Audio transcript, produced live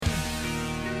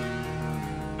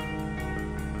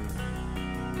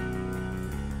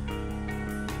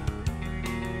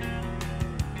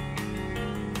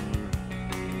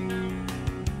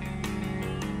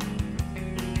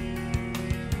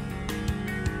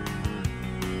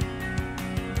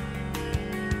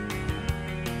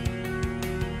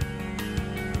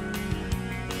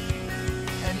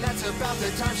about the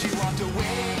time she walked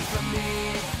away from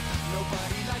me.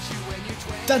 Nobody likes you when you're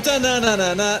 20. Dun dun na na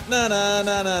na na na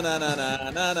na na na na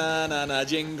na na na na na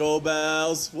jingle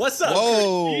bells. What's up?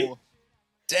 Christy? Whoa.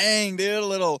 Dang, dude. A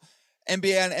little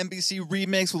NBA and NBC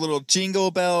remix with little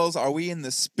jingle bells. Are we in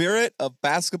the spirit of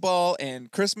basketball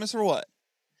and Christmas or what?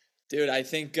 Dude, I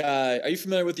think. Are you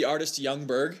familiar with the artist Young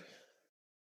Berg?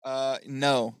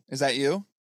 No. Is that you?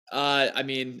 I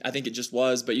mean, I think it just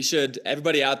was, but you should.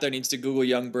 Everybody out there needs to Google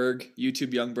Young Berg,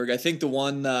 YouTube Young Berg. I think the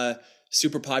one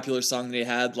super popular song they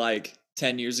had like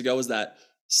 10 years ago was that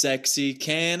 "Sexy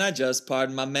Can I Just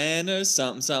Pardon My Manners?"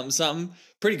 Something, something, something.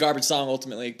 Pretty garbage song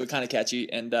ultimately, but kind of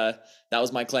catchy, and that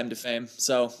was my claim to fame.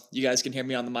 So you guys can hear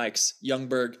me on the mics. Young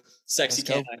Berg, "Sexy Let's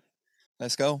Can go. I?"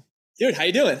 Let's go. Dude, how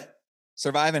you doing?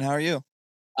 Surviving. How are you?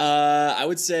 I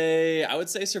would say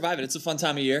surviving. It's a fun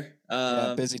time of year.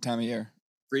 Yeah, busy time of year.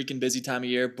 Freaking busy time of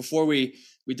year. Before we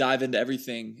dive into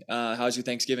everything, how was your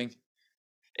Thanksgiving?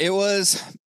 It was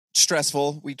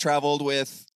stressful. We traveled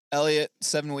with Elliot,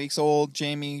 7 weeks old,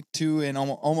 Jamie, 2 and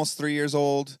almost 3 years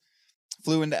old.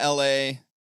 Flew into LA,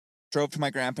 drove to my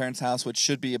grandparents' house, which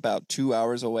should be about 2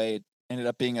 hours away. It ended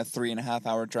up being a 3.5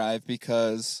 hour drive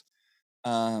because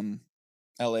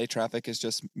LA traffic is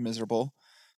just miserable.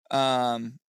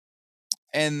 And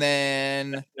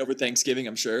then Over Thanksgiving,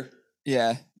 I'm sure.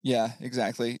 yeah,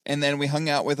 exactly. And then we hung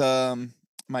out with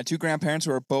my 2 grandparents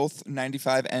who are both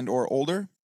 95 and or older.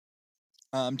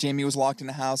 Jamie was locked in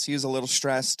the house. He was a little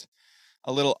stressed,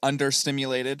 a little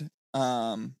understimulated.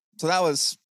 So that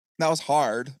was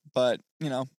hard, but you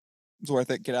know, it was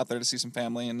worth it. Get out there to see some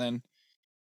family, and then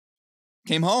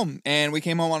came home. And we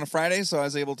came home on a Friday, so I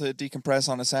was able to decompress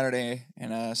on a Saturday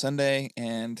and a Sunday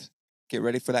and get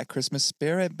ready for that Christmas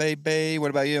spirit, baby. What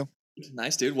about you?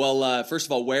 Nice, dude. Well, first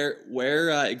of all, where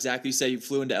exactly you say you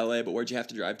flew into LA, but where'd you have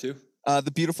to drive to?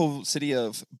 The beautiful city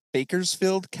of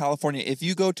Bakersfield, California. If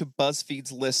you go to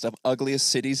BuzzFeed's list of ugliest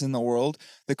cities in the world,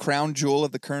 the crown jewel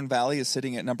of the Kern Valley is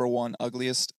sitting at number 1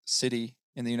 ugliest city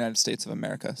in the United States of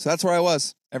America. So that's where I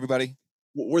was, everybody.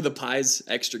 Were the pies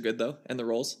extra good though, and the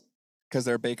rolls? Because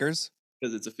they're bakers?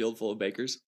 Because it's a field full of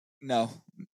bakers. No.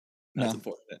 That's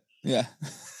important. Yeah.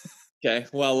 Okay.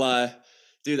 Well,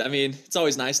 dude, I mean, it's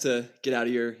always nice to get out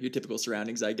of your typical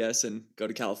surroundings, I guess, and go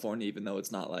to California, even though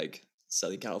it's not like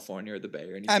Southern California or the Bay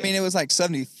or anything. I mean, it was like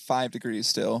 75 degrees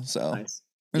still, so nice.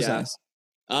 It was nice.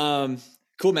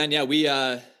 Cool, man. Yeah,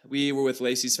 we were with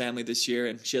Lacey's family this year,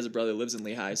 and she has a brother that lives in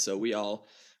Lehigh, so we all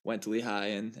went to Lehigh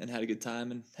and had a good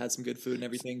time and had some good food and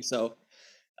everything. So,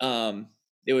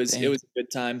 it was a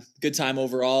good time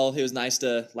overall. It was nice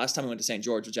last time we went to St.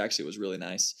 George, which actually was really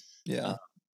nice. Yeah.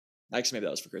 Actually, maybe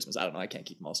that was for Christmas. I don't know. I can't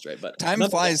keep them all straight. But time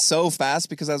flies so fast,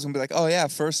 because I was gonna be like, oh yeah,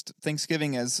 first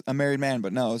Thanksgiving as a married man,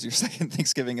 but no, it was your second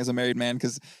Thanksgiving as a married man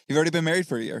because you've already been married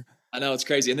for a year. I know, it's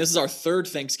crazy, and this is our 3rd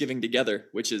Thanksgiving together,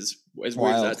 which is weird.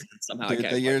 That somehow Dude,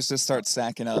 the years just start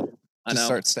stacking up.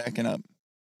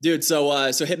 Dude.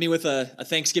 So hit me with a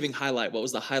Thanksgiving highlight. What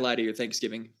was the highlight of your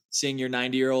Thanksgiving? Seeing your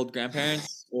 90-year-old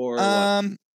grandparents, or what?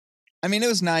 I mean, it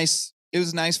was nice. It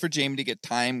was nice for Jamie to get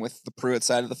time with the Pruitt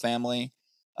side of the family.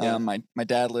 Yeah. My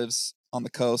dad lives on the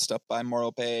coast up by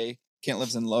Morro Bay. Kent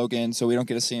lives in Logan, so we don't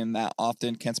get to see him that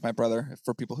often. Kent's my brother,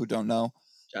 for people who don't know.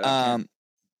 Shout out Kent.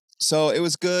 So it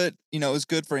was good. You know, it was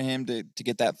good for him to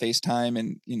get that FaceTime,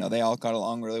 and you know, they all got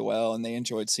along really well, and they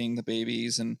enjoyed seeing the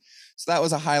babies, and so that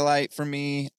was a highlight for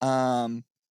me.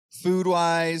 Food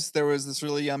wise, there was this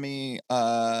really yummy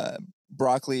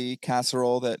broccoli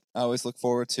casserole that I always look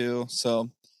forward to. So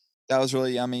that was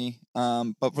really yummy.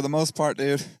 But for the most part,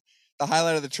 dude, the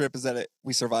highlight of the trip is that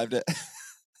we survived it.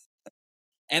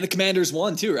 And the Commanders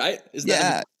won too, right?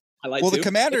 Yeah. Highlight well, too? The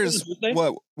Commanders,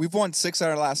 we've won 6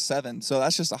 out of the last 7, so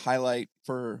that's just a highlight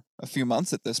for a few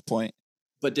months at this point.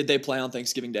 But did they play on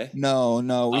Thanksgiving Day?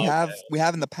 No, we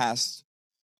have in the past.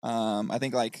 I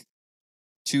think like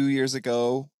 2 years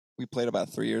ago we played about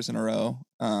 3 years in a row.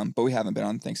 But we haven't been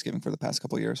on Thanksgiving for the past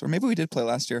couple of years, or maybe we did play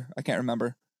last year. I can't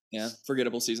remember. Yeah,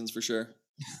 forgettable seasons for sure.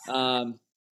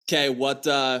 Okay, what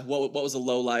was the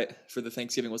low light for the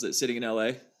Thanksgiving? Was it sitting in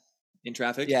LA in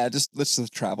traffic? Yeah, just the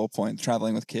travel point,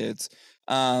 traveling with kids.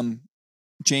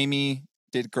 Jamie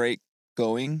did great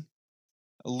going,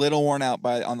 a little worn out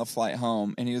on the flight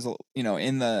home, and he was, you know,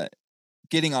 in the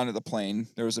getting onto the plane,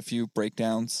 there was a few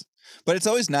breakdowns. But it's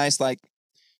always nice, like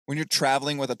when you're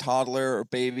traveling with a toddler or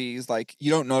babies, like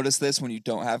you don't notice this when you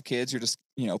don't have kids. You're just,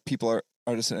 you know, people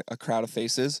are just a crowd of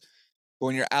faces. But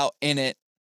when you're out in it,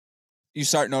 you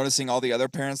start noticing all the other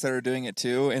parents that are doing it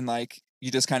too, and like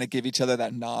you just kind of give each other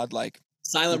that nod, like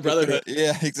silent brotherhood.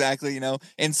 Yeah, exactly. You know,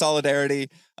 in solidarity,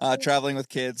 traveling with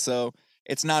kids. So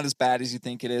it's not as bad as you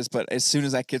think it is. But as soon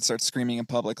as that kid starts screaming in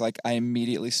public, like I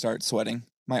immediately start sweating.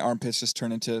 My armpits just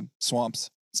turn into swamps.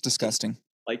 It's disgusting.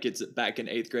 Like it's back in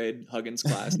 8th grade Huggins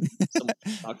class. Someone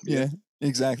talked to you. Yeah,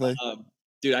 exactly.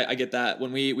 Dude, I get that.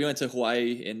 When we went to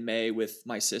Hawaii in May with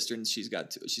my sister, and she's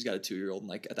got a 2-year-old, and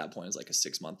like at that point it was like a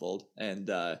 6-month-old, and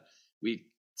we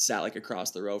sat like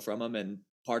across the row from him, and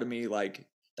part of me like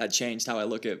that changed how I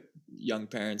look at young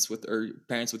parents with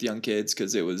young kids,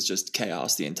 because it was just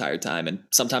chaos the entire time, and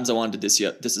sometimes I wanted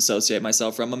to disassociate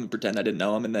myself from them and pretend I didn't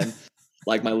know him, and then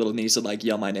like my little niece would like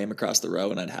yell my name across the row,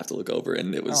 and I'd have to look over,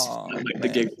 and it was the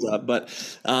gig was up. But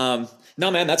no,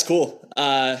 man, that's cool.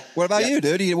 What about you,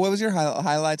 dude? What was your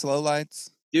highlights, lowlights?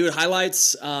 Dude,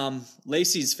 highlights.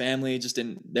 Lacey's family, just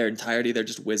in their entirety, they're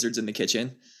just wizards in the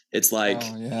kitchen. It's like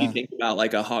you think about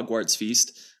like a Hogwarts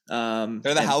feast. They're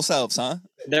the house elves, huh?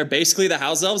 They're basically the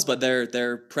house elves, but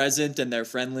they're present and they're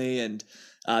friendly, and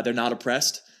they're not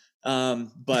oppressed.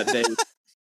 But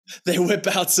they whip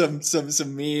out some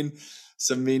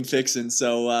mean fixins.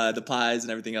 So the pies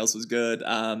and everything else was good.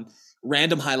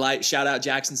 Random highlight, shout out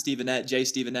Jackson Stevenette, Jay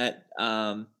Stevenette.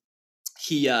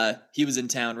 He was in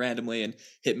town randomly and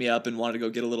hit me up and wanted to go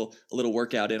get a little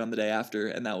workout in on the day after,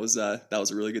 and that was a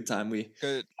really good time. We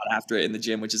got after it in the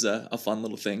gym, which is a fun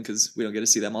little thing because we don't get to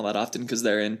see them all that often because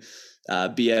they're in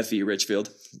BFE Richfield,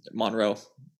 Monroe.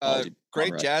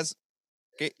 Great jazz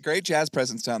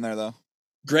presence down there, though.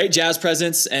 Great jazz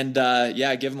presence, and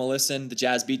give them a listen. The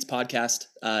Jazz Beats podcast.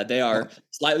 They are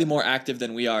slightly more active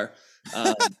than we are,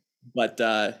 but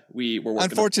we're working.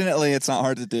 Unfortunately, it's not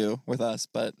hard to do with us,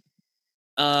 but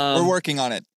we're working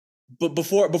on it. But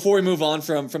before we move on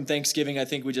from Thanksgiving, I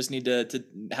think we just need to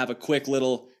have a quick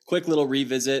little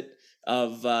revisit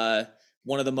of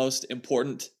one of the most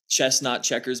important chestnut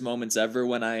checkers moments ever,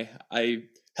 when I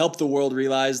helped the world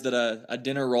realize that a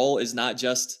dinner roll is not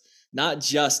just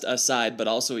a side, but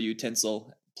also a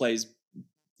utensil. Plays,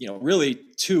 really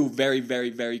two very, very,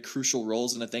 very crucial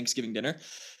roles in a Thanksgiving dinner.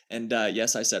 And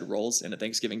yes, I said rolls in a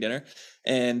Thanksgiving dinner.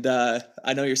 And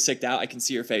I know you're sicked out. I can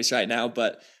see your face right now.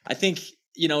 But I think,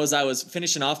 as I was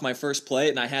finishing off my first plate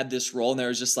and I had this roll, and there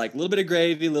was just like a little bit of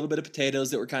gravy, a little bit of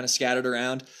potatoes that were kind of scattered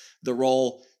around, the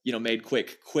roll, made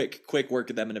quick work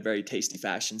of them in a very tasty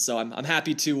fashion. So I'm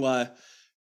happy to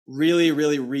really,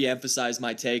 really re-emphasize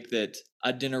my take that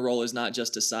a dinner roll is not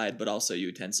just a side, but also a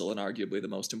utensil, and arguably the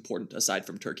most important, aside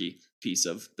from turkey, piece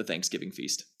of the Thanksgiving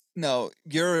feast. No,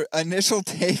 your initial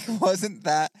take wasn't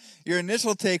that. Your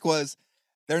initial take was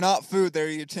they're not food, they're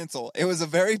a utensil. It was a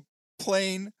very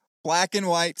plain black and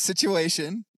white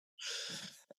situation.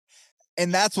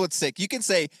 And that's what's sick. You can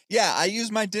say, yeah, I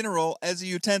use my dinner roll as a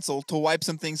utensil to wipe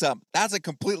some things up. That's a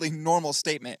completely normal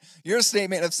statement. Your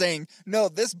statement of saying, no,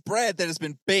 this bread that has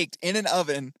been baked in an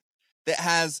oven that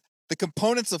has the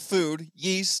components of food,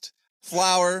 yeast,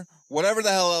 flour, whatever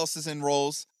the hell else is in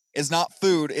rolls, is not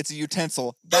food, it's a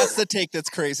utensil. That's the take that's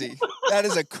crazy. That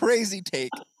is a crazy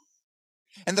take.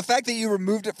 And the fact that you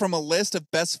removed it from a list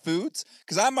of best foods,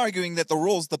 because I'm arguing that the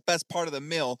roll is the best part of the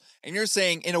meal, and you're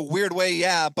saying in a weird way,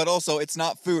 yeah, but also it's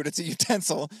not food, it's a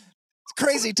utensil. It's a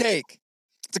crazy take.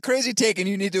 It's a crazy take, and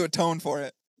you need to atone for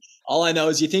it. All I know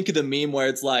is you think of the meme where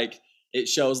it's like, it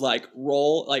shows like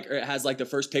roll, like, or it has like the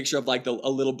first picture of like a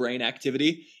little brain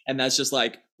activity, and that's just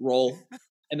like roll,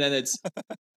 and then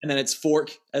it's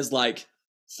fork as like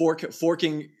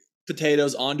forking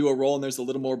potatoes onto a roll, and there's a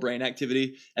little more brain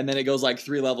activity, and then it goes like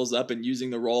 3 levels up and using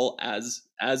the roll as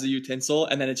a utensil,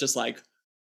 and then it's just like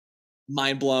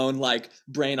mind blown, like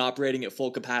brain operating at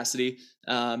full capacity.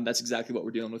 That's exactly what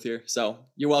we're dealing with here. So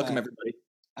you're welcome, everybody.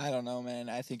 I don't know, man.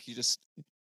 I think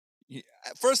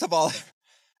first of all,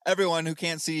 everyone who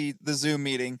can't see the Zoom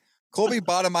meeting, Colby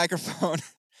bought a microphone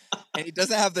and he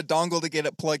doesn't have the dongle to get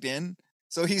it plugged in.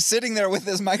 So he's sitting there with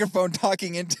his microphone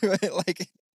talking into it like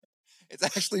it's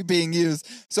actually being used.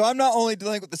 So I'm not only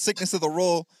dealing with the sickness of the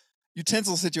roll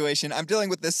utensil situation, I'm dealing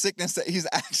with this sickness that he's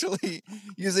actually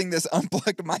using this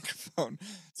unplugged microphone.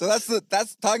 So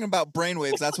that's talking about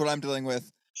brainwaves. That's what I'm dealing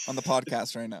with on the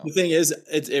podcast right now. The thing is,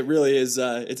 it really is.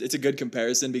 It's a good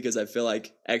comparison because I feel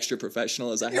like extra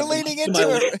professional as I. You're leaning into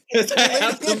it. You're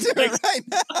leaning into it right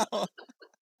now.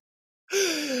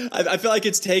 I feel like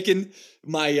it's taken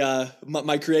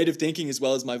my creative thinking as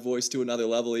well as my voice to another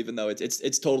level, even though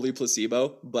it's totally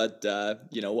placebo. But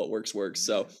what works.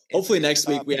 So hopefully next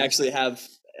week we actually have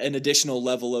an additional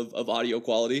level of audio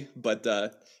quality. But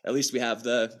at least we have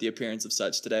the appearance of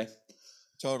such today.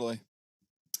 Totally.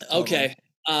 Okay,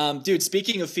 dude.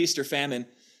 Speaking of feast or famine,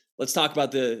 let's talk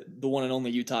about the one and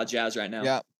only Utah Jazz right now.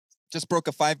 Yeah, just broke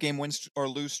a 5-game win or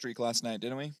lose streak last night,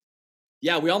 didn't we?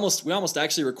 Yeah, we almost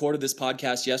actually recorded this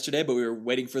podcast yesterday, but we were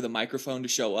waiting for the microphone to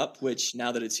show up. Which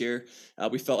now that it's here,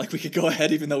 we felt like we could go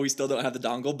ahead, even though we still don't have the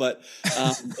dongle. But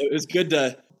it was good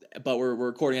to. But we're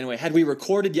recording anyway. Had we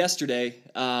recorded yesterday,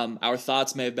 our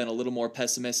thoughts may have been a little more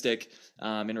pessimistic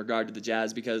in regard to the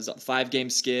Jazz because 5-game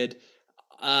skid,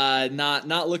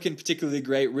 not looking particularly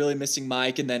great. Really missing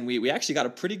Mike, and then we actually got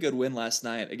a pretty good win last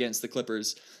night against the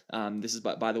Clippers. This is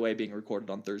by the way being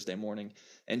recorded on Thursday morning,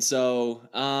 and so.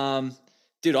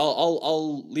 Dude,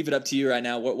 I'll leave it up to you right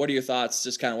now. What are your thoughts?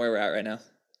 Just kind of where we're at right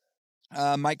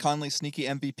now. Mike Conley, sneaky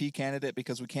MVP candidate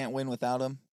because we can't win without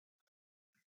him.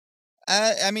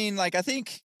 I mean, like, I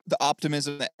think the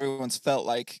optimism that everyone's felt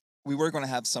like we were going to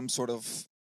have some sort of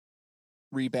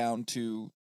rebound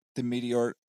to the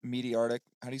meteoric.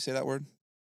 How do you say that word?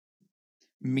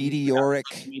 Meteoric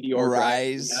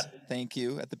rise. Yeah. Thank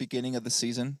you. At the beginning of the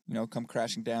season, come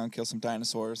crashing down, kill some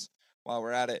dinosaurs while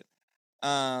we're at it.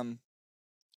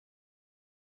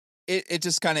 It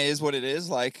just kind of is what it is.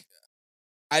 Like,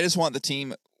 I just want the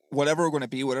team, whatever we're going to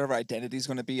be, whatever identity is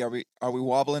going to be. Are we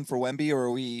wobbling for Wemby, or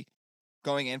are we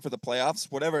going in for the playoffs?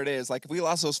 Whatever it is, like, if we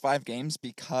lost those 5 games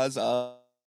because of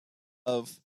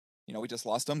we just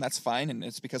lost them, that's fine, and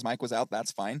it's because Mike was out,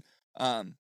 that's fine.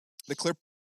 The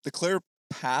clear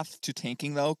path to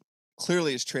tanking, though,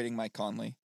 clearly is trading Mike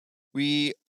Conley.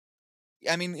 We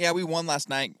won last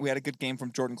night. We had a good game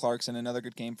from Jordan Clarkson, another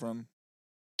good game from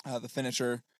the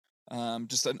finisher.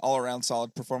 Just an all-around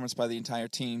solid performance by the entire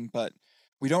team, but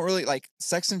we don't really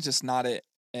Sexton's just not it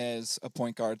as a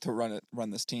point guard to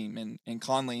run this team. And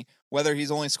Conley, whether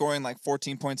he's only scoring like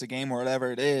 14 points a game or whatever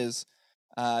it is,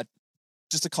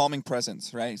 just a calming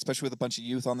presence, right? Especially with a bunch of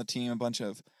youth on the team, a bunch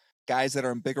of guys that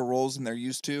are in bigger roles than they're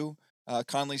used to.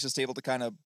 Conley's just able to kind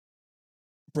of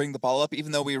bring the ball up,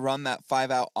 even though we run that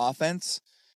 5-out offense.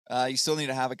 You still need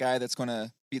to have a guy that's going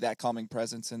to be that calming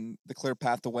presence, and the clear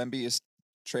path to Wemby is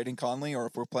trading Conley, or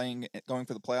if we're going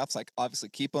for the playoffs, like, obviously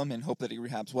keep him and hope that he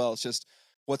rehabs well. It's just,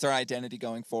 what's our identity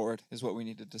going forward is what we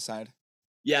need to decide.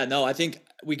 Yeah, no, I think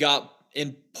we've got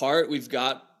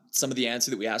some of the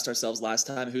answer that we asked ourselves last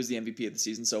time. Who's the MVP of the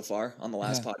season so far on the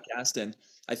last podcast? And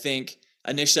I think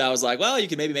initially I was like, well, you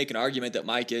could maybe make an argument that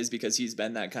Mike is because he's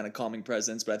been that kind of calming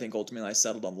presence, but I think ultimately I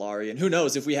settled on Lauri. And who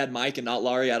knows, if we had Mike and not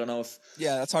Lauri, I don't know if...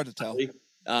 Yeah, that's hard to tell.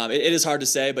 It is hard to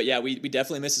say, but yeah, we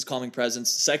definitely miss his calming presence.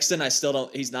 Sexton, I still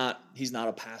don't. He's not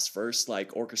a pass first,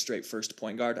 like orchestrate first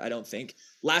point guard. I don't think.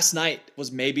 Last night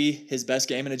was maybe his best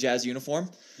game in a Jazz uniform.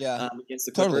 Yeah, against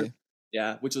the Clippers. Totally.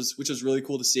 Yeah, which was really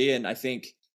cool to see, and I think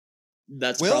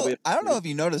that's Will. Probably. I don't know if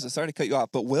you noticed. Sorry to cut you off,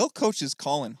 but Will coaches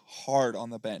Colin hard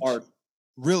on the bench. Hard.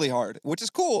 Really hard, which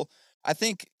is cool. I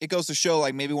think it goes to show,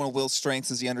 like, maybe one of Will's strengths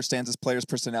is he understands his players'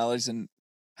 personalities and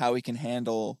how he can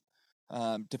handle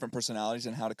different personalities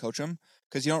and how to coach them,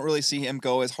 because you don't really see him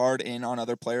go as hard in on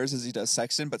other players as he does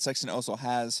Sexton, but Sexton also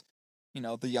has,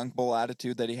 the young bull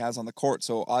attitude that he has on the court.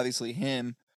 So obviously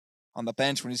him on the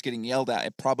bench when he's getting yelled at,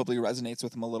 it probably resonates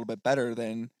with him a little bit better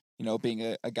than,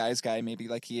 being a guy's guy, maybe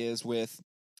like he is with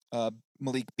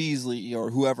Malik Beasley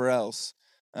or whoever else.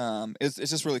 It's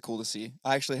just really cool to see.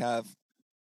 I actually have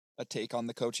a take on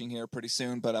the coaching here pretty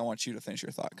soon, but I want you to finish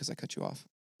your thought because I cut you off.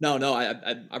 No,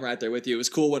 I'm right there with you. It was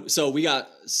cool. So we got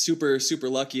super, super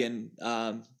lucky, and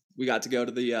we got to go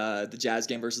to the Jazz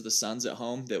game versus the Suns at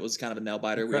home. That was kind of a nail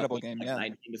biter. Incredible game, yeah.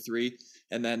 19-3,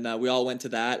 and then we all went to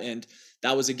that, and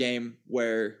that was a game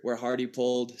where Hardy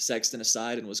pulled Sexton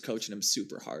aside and was coaching him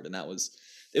super hard, and it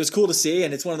was cool to see.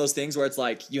 And it's one of those things where it's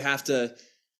like you have to,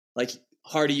 like,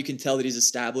 Hardy, you can tell that he's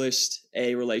established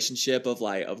a relationship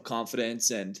of confidence,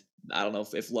 and I don't know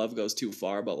if love goes too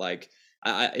far, but like.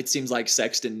 It seems like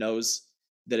Sexton knows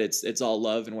that it's all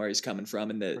love and where he's coming from,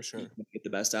 and that sure. he can get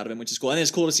the best out of him, which is cool. And it's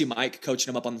cool to see Mike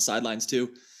coaching him up on the sidelines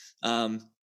too.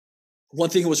 One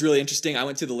thing that was really interesting, I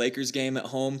went to the Lakers game at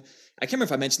home. I can't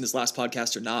remember if I mentioned this last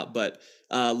podcast or not, but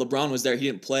LeBron was there. He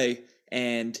didn't play,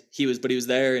 and he was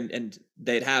there, and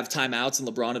they'd have timeouts, and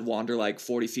LeBron would wander like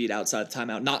 40 feet outside the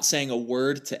timeout, not saying a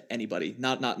word to anybody,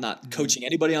 not Mm-hmm. coaching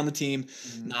anybody on the team,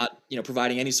 not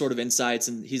providing any sort of insights.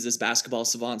 And he's this basketball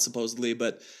savant supposedly,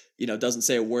 but doesn't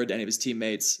say a word to any of his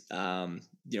teammates. From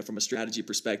a strategy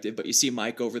perspective. But you see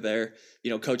Mike over there,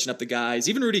 coaching up the guys,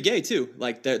 even Rudy Gay too.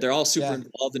 Like they're all super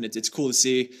involved, and it's cool to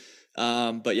see.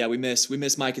 But yeah, we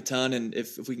miss Mike a ton, and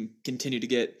if we can continue to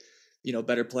get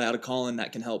better play out of Colin,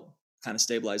 that can help kind of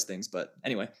stabilize things. But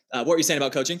anyway, what were you saying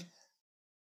about coaching?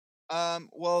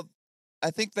 Well, I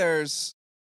think there's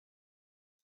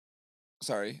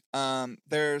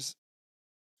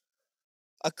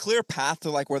a clear path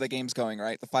to like where the game's going,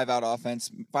 right? The 5-out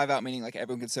offense, 5-out meaning like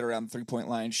everyone can sit around the 3-point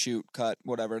line, shoot, cut,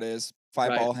 whatever it is. 5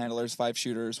 Right. ball handlers, 5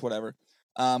 shooters, whatever.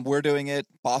 We're doing it.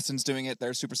 Boston's doing it.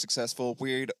 They're super successful.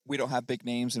 We don't have big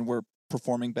names and we're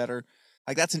performing better.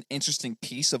 Like that's an interesting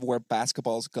piece of where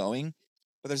basketball's going.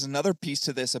 But there's another piece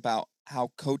to this about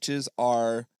how coaches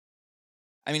are.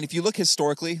 I mean, if you look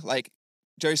historically, like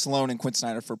Jerry Sloan and Quinn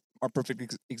Snyder are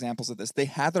perfect examples of this. They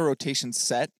had their rotation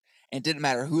set, and it didn't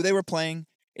matter who they were playing.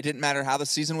 It didn't matter how the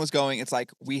season was going. It's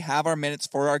like we have our minutes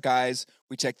for our guys.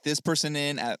 We check this person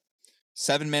in at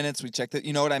 7 minutes. We check that.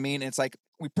 You know what I mean? It's like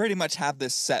we pretty much have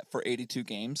this set for 82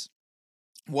 games.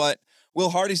 What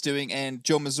Will Hardy's doing, and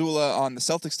Joe Mazzulla on the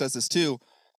Celtics does this too.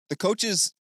 The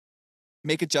coaches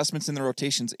make adjustments in the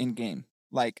rotations in game.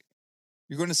 Like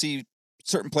you're going to see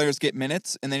certain players get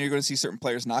minutes, and then you're going to see certain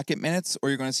players not get minutes, or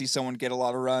you're going to see someone get a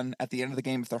lot of run at the end of the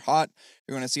game if they're hot.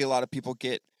 You're going to see a lot of people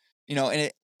get,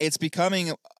 and it's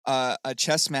becoming a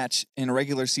chess match in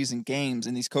regular season games,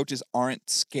 and these coaches aren't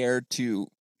scared to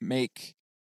make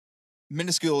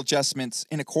minuscule adjustments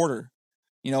in a quarter,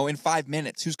 in 5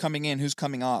 minutes, who's coming in, who's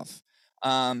coming off.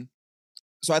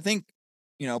 So I think,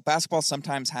 basketball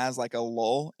sometimes has like a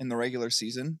lull in the regular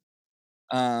season.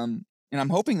 And I'm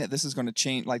hoping that this is going to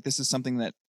change. Like this is something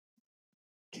that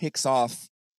kicks off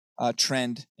a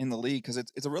trend in the league because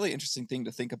it's a really interesting thing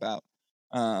to think about.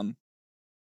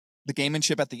 The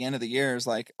gamemanship at the end of the year is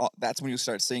like that's when you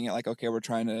start seeing it. Like, okay, we're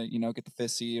trying to get the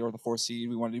 5th seed or the 4th seed.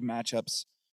 We want to do matchups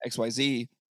XYZ,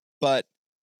 but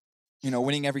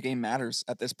winning every game matters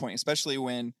at this point, especially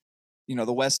when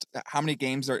the West. How many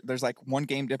games there's like 1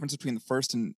 game difference between the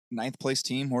 1st and 9th place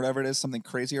team or whatever it is. Something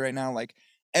crazy right now. Like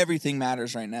everything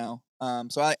matters right now.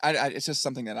 So I it's just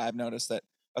something that I've noticed that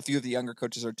a few of the younger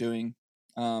coaches are doing,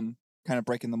 kind of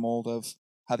breaking the mold of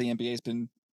how the NBA has been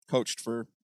coached for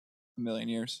a million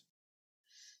years.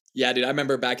 Yeah, dude, I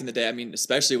remember back in the day, I mean,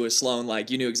 especially with Sloan, like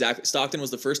you knew exactly. Stockton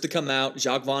was the first to come out.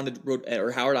 Jacques Vaughn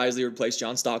or Howard Isley replaced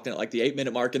John Stockton at like the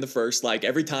 8-minute mark in the first, like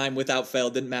every time without fail,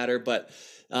 didn't matter. But,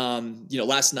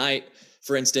 last night,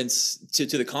 for instance, to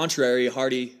the contrary,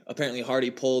 Hardy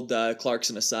pulled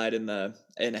Clarkson aside in the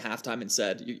halftime and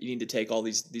said, you need to take all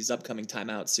these upcoming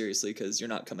timeouts seriously because you're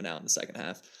not coming out in the second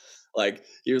half. Like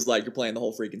he was like, you're playing the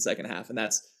whole freaking second half. And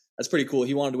that's pretty cool.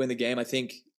 He wanted to win the game. I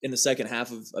think in the second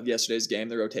half of yesterday's game,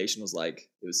 the rotation was like,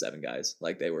 it was 7 guys.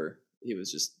 Like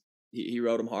he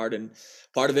rode them hard. And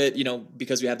part of it,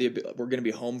 because we're going to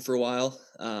be home for a while.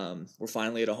 We're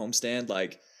finally at a homestand.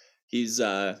 Like he's,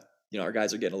 our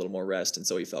guys are getting a little more rest. And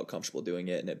so he felt comfortable doing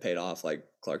it and it paid off. Like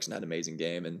Clarkson had an amazing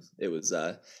game and it was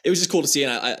just cool to see.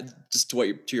 And I just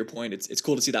to your point, it's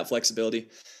cool to see that flexibility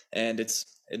and it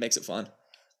makes it fun.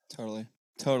 Totally.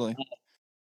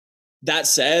 That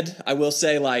said, I will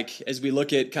say, like, as we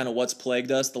look at kind of what's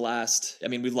plagued us we're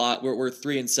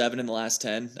 3-7 in the last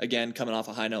 10. Again, coming off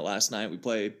a high note last night. We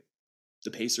play the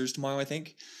Pacers tomorrow, I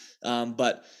think.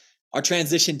 But our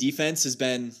transition defense has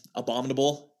been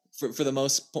abominable for the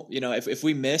most, if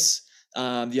we miss,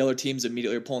 the other teams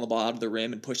immediately are pulling the ball out of the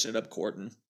rim and pushing it up court.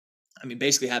 And I mean,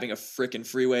 basically having a freaking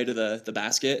freeway to the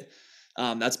basket.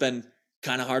 That's been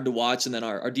kind of hard to watch. And then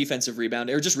our defensive rebound,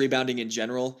 or just rebounding in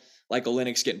general, like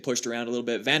Olynyk's getting pushed around a little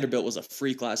bit. Vanderbilt was a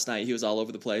freak last night. He was all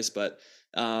over the place, but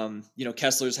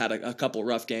Kessler's had a couple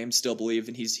rough games, still believe,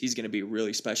 and he's going to be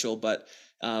really special, but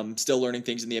still learning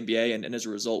things in the NBA. And as a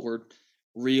result, we're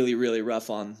really, really rough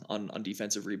on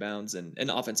defensive rebounds and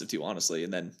offensive too, honestly.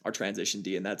 And then our transition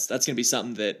D, and that's going to be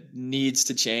something that needs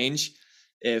to change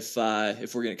if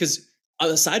we're going to, because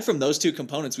aside from those 2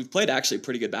 components, we've played actually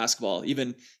pretty good basketball,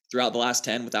 even throughout the last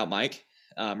 10 without Mike,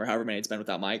 or however many it's been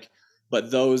without Mike. But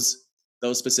those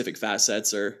specific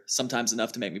facets are sometimes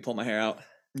enough to make me pull my hair out.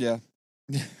 Yeah.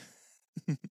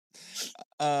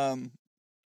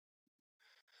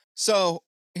 So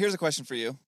here's a question for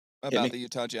you about the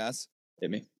Utah Jazz.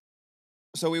 Hit me.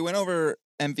 So we went over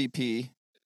MVP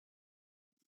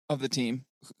of the team.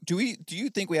 Do you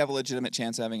think we have a legitimate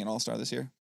chance of having an all-star this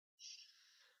year?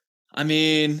 I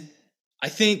mean, I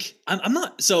think I'm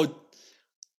not. So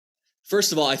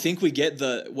first of all, I think we get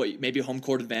maybe home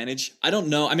court advantage. I don't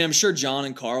know. I mean, I'm sure John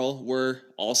and Carl were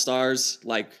all-stars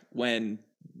like when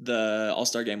the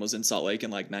All-Star game was in Salt Lake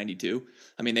in like 92.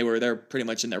 I mean, they're pretty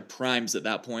much in their primes at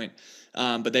that point.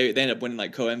 But they ended up winning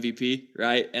like co-MVP,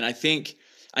 right? And I think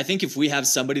if we have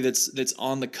somebody that's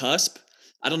on the cusp,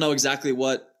 I don't know exactly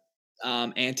what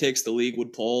antics the league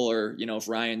would pull, or if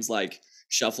Ryan's like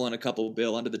shuffling a couple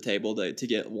bill under the table to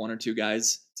get one or two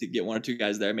guys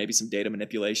there, maybe some data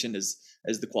manipulation as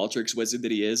the Qualtrics wizard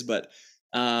that he is. But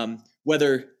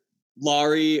whether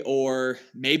Laurie or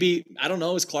maybe, I don't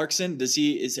know, is Clarkson, is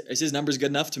his numbers good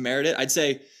enough to merit it? I'd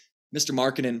say Mr.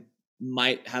 Markkanen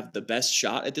might have the best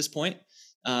shot at this point.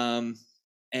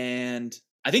 And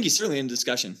I think he's certainly in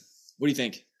discussion. What do you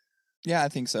think? Yeah, I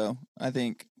think so. I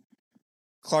think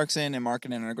Clarkson and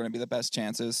Markkanen are going to be the best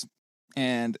chances,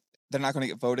 and they're not going to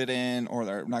get voted in, or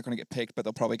they're not going to get picked, but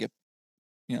they'll probably get,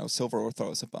 silver or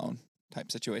throw us a bone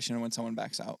type situation when someone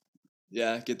backs out.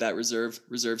 Yeah, get that reserve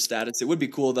status. It would be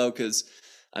cool though, because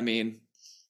I mean,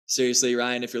 seriously,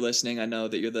 Ryan, if you're listening, I know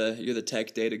that you're the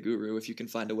tech data guru. If you can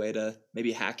find a way to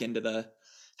maybe hack into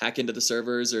the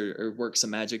servers or work some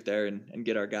magic there and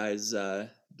get our guys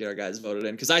voted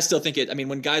in, because I still think it. I mean,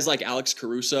 when guys like Alex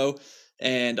Caruso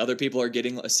and other people are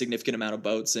getting a significant amount of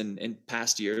votes in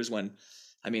past years, when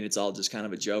I mean it's all just kind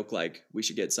of a joke. Like we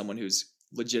should get someone who's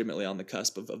legitimately on the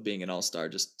cusp of being an all-star.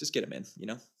 Just get him in, you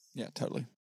know. Yeah, totally.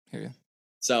 Hear you.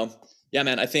 So yeah,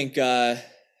 man, I think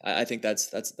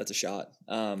that's a shot.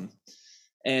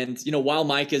 And while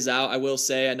Mike is out, I will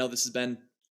say I know this has been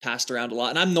passed around a lot,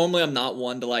 and I'm not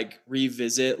one to like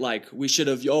revisit like we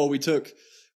took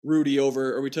Rudy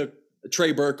over, or we took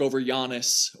Trey Burke over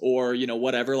Giannis, or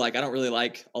whatever. Like I don't really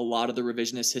like a lot of the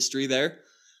revisionist history there,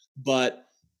 but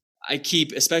I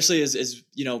keep, especially as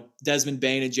Desmond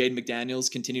Bain and Jaden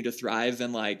McDaniels continue to thrive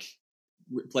and like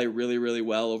play really, really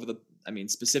well over the. I mean,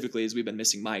 specifically as we've been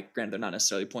missing Mike. Granted, they're not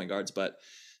necessarily point guards, but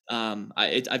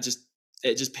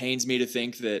it just pains me to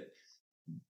think that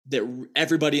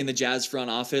everybody in the Jazz front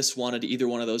office wanted either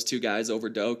one of those two guys over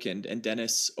Doak, and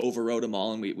Dennis overrode them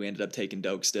all, and we ended up taking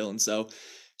Doak still. And so,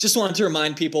 just wanted to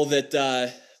remind people that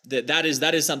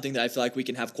that is something that I feel like we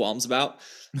can have qualms about.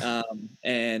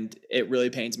 And it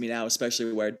really pains me now,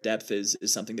 especially where depth is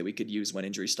something that we could use when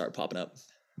injuries start popping up.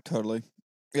 Totally.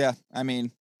 Yeah, I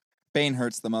mean, Bain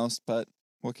hurts the most, but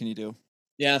what can you do?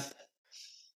 Yeah.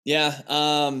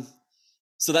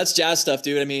 So that's Jazz stuff,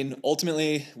 dude. I mean,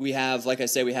 ultimately we have, like I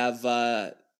say, we have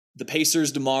the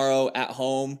Pacers tomorrow at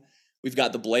home. We've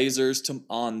got the Blazers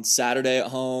on Saturday at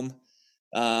home.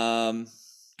 Get a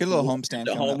little homestand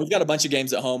at home. We've got a bunch of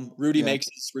games at home. Rudy makes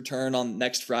his return on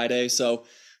next Friday, so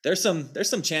there's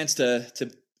some chance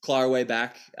to claw our way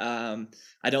back.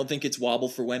 I don't think it's wobble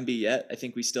for Wemby yet. I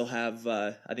think we still have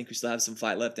some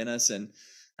fight left in us, and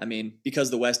I mean,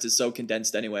 because the West is so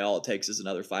condensed anyway, all it takes is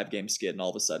another 5-game skid, and all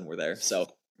of a sudden we're there. So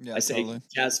yeah, I say, totally.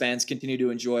 Jazz fans, continue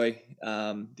to enjoy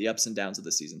the ups and downs of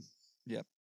the season. Yep,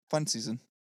 fun season.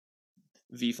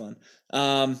 Fun.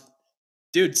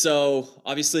 Dude, so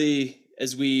obviously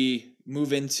as we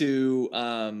move into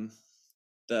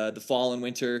the fall and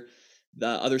winter, the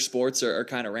other sports are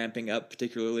kind of ramping up,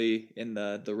 particularly in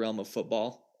the realm of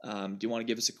football. Do you want to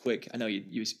give us a quick? I know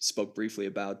you spoke briefly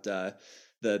about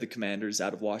the Commanders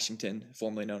out of Washington,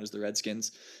 formerly known as the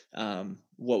Redskins.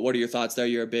 What are your thoughts there?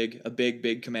 You're a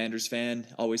big Commanders fan,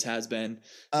 always has been.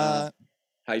 How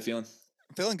you feeling?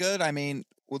 Feeling good. I mean,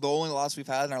 the only loss we've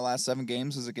had in our last 7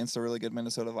 games was against a really good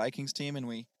Minnesota Vikings team, and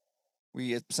we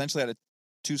essentially had a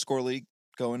 2-score lead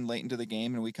going late into the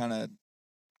game, and we kind of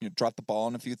dropped the ball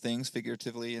on a few things,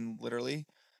 figuratively and literally.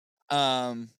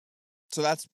 So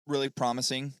that's really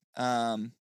promising. Whether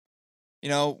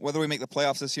we make the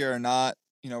playoffs this year or not,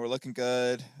 we're looking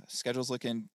good. Schedule's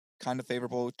looking kind of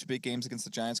favorable. 2 big games against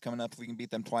the Giants coming up. If we can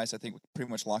beat them twice, I think we can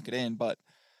pretty much lock it in. But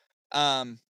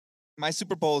my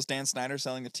Super Bowl is Dan Snyder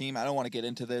selling the team. I don't want to get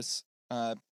into this.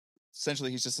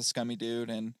 Essentially, he's just a scummy dude,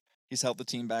 and he's held the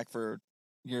team back for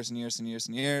years and years and years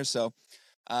and years. So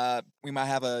we might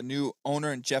have a new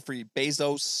owner in Jeffrey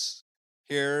Bezos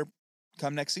here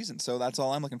come next season. So that's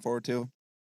all I'm looking forward to.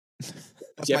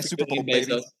 That's Jeffrey my Super Bowl,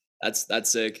 baby.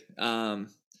 That's sick.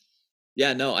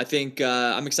 Yeah, no, I think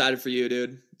I'm excited for you,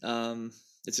 dude.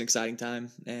 It's an exciting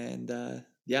time, and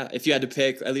yeah, if you had to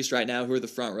pick, at least right now, who are the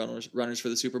front runners for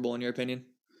the Super Bowl in your opinion?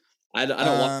 I don't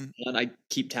want one. I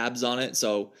keep tabs on it,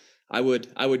 so I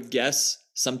would guess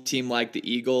some team like the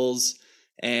Eagles,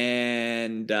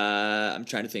 and I'm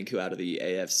trying to think who out of the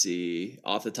AFC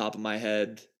off the top of my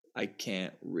head. I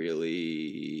can't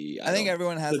really. I think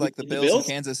everyone has like the Bills in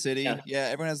Kansas City. Yeah,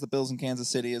 everyone has the Bills in Kansas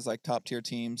City as like top tier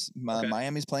teams. Okay.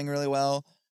 Miami's playing really well.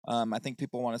 I think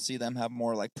people want to see them have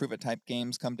more like prove it type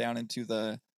games coming down in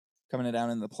the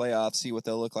playoffs, see what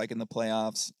they'll look like in the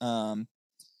playoffs.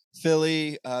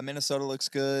 Philly, Minnesota looks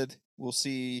good. We'll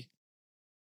see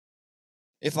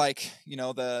if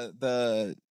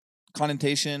the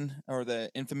connotation or the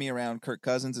infamy around Kirk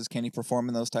Cousins is, can he perform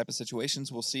in those type of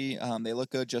situations? We'll see. They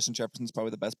look good. Justin Jefferson's probably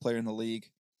the best player in the league.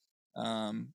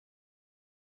 I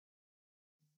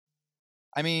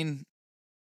mean,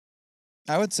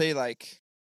 I would say the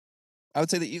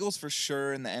Eagles for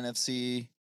sure in the NFC,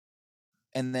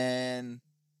 and then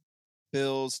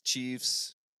Bills,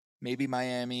 Chiefs, maybe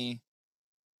Miami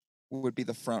would be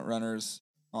the front runners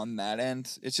on that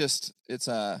end. I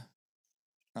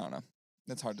don't know.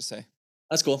 It's hard to say.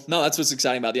 That's cool. No, that's what's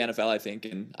exciting about the NFL, I think,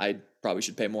 and I probably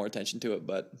should pay more attention to it,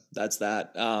 but that's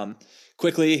that.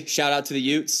 Quickly, shout out to the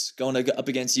Utes up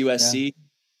against USC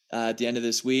at the end of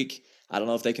this week. I don't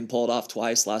know if they can pull it off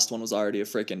twice. Last one was already a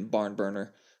freaking barn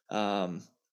burner.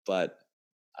 But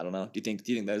I don't know. Do you think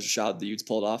there's a shot the Utes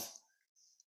pull it off?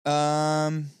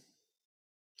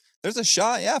 There's a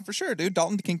shot, yeah, for sure, dude.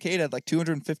 Dalton Kincaid had like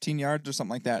 215 yards or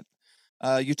something like that.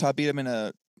 Utah beat him in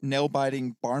a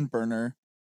nail-biting barn burner.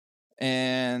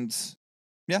 And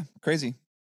yeah, crazy.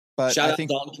 But Shout I out think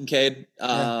Dalton Kincaid.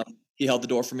 He held the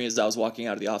door for me as I was walking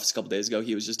out of the office a couple days ago.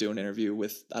 He was just doing an interview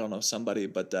with, I don't know, somebody,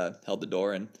 but held the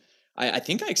door. And I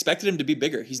think I expected him to be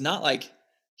bigger. He's not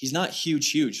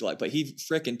huge, like, but he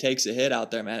freaking takes a hit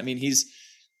out there, man. I mean, he's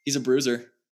a bruiser.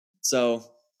 So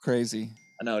crazy.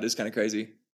 I know it is kind of crazy.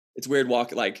 It's weird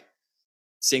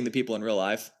seeing the people in real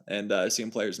life and seeing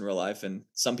players in real life. And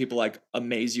some people like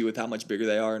amaze you with how much bigger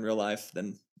they are in real life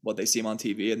than what they seem on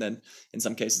TV. And then in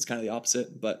some cases, it's kind of the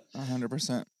opposite, but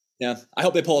 100%. Yeah. I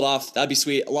hope they pull it off. That'd be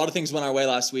sweet. A lot of things went our way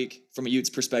last week from a Utes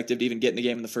perspective to even get in the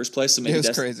game in the first place. So maybe it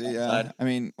was crazy. Yeah. I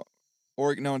mean,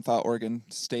 no one thought Oregon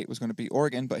State was going to beat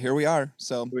Oregon, but here we are.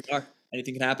 So here we are.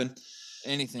 Anything can happen.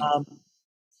 Anything.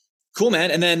 Cool,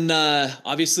 man. And then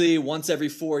obviously once every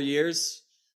 4 years,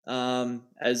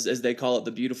 as they call it,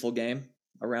 the beautiful game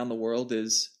around the world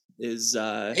is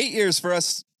 8 years for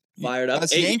us. Fired up.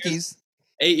 Us Yankees.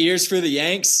 8 years for the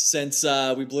Yanks since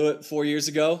we blew it 4 years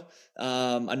ago.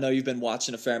 I know you've been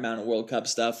watching a fair amount of World Cup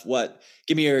stuff.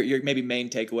 Give me your maybe main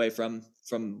takeaway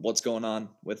from what's going on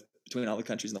between all the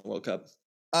countries in the World Cup.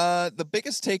 The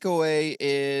biggest takeaway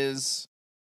is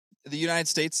the United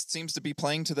States seems to be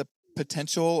playing to the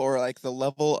potential or like the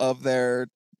level of their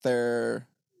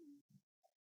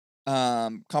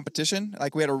competition.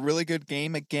 Like we had a really good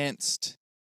game against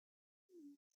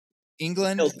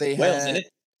England. They Wales, had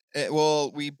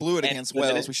we blew it against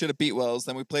Wales. We should have beat Wales.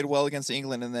 Then we played well against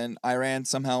England, and then Iran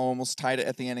somehow almost tied it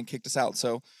at the end and kicked us out.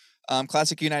 So,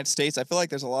 classic United States. I feel like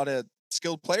there's a lot of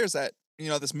skilled players that,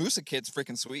 this Musa kid's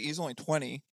freaking sweet. He's only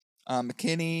 20.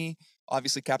 McKinney,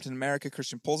 obviously Captain America,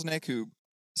 Christian Pulisic, who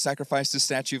sacrificed his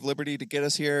Statue of Liberty to get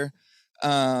us here.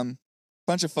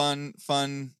 Bunch of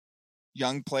fun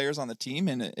young players on the team,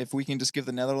 and if we can just give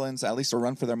the Netherlands at least a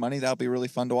run for their money, that'll be really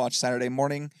fun to watch Saturday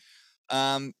morning.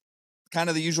 Kind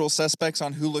of the usual suspects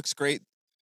on who looks great.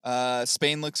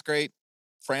 Spain looks great.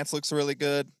 France looks really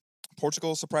good.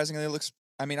 Portugal surprisingly looks,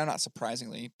 not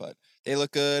surprisingly, but they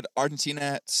look good.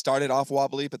 Argentina started off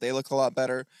wobbly, but they look a lot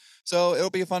better. So it'll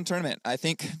be a fun tournament. I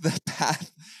think the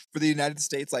path for the United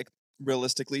States, like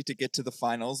realistically to get to the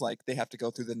finals, like they have to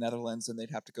go through the Netherlands and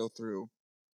they'd have to go through,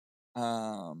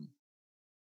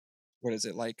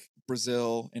 like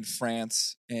Brazil and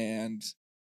France and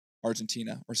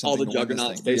Argentina or something. All the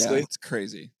juggernauts, basically. Yeah, it's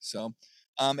crazy. So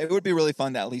it would be really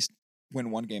fun to at least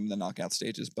win one game in the knockout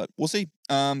stages, but we'll see.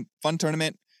 Fun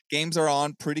tournament. Games are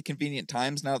on pretty convenient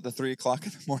times now that the 3 o'clock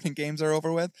in the morning games are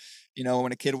over with.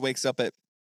 When a kid wakes up at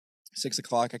 6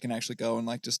 o'clock, I can actually go and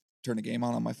like just turn a game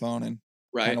on my phone and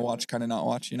kind of watch, kind of not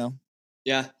watch,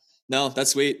 Yeah. No,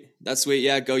 that's sweet. That's sweet.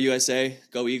 Yeah. Go USA,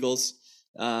 go Eagles.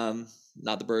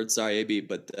 Not the Birds, sorry, AB,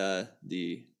 but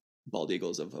the bald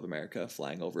eagles of America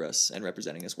flying over us and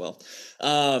representing us well.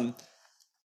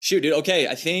 Shoot, dude. Okay,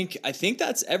 I think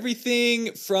that's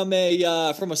everything from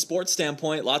a sports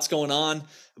standpoint. Lots going on,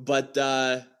 but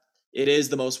it is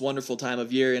the most wonderful time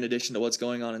of year. In addition to what's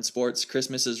going on in sports,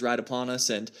 Christmas is right upon us,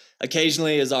 and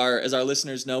occasionally, as our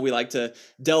listeners know, we like to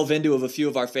delve into a few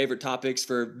of our favorite topics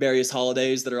for various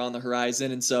holidays that are on the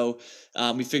horizon. And so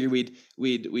we figured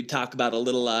we'd talk about a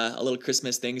little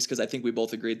Christmas things because I think we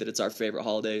both agreed that it's our favorite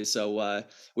holiday. So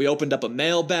we opened up a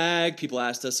mailbag. People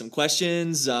asked us some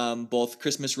questions, both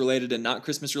Christmas related and not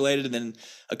Christmas related, and then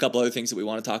a couple other things that we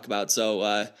want to talk about.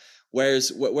 So where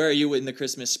are you in the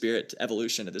Christmas spirit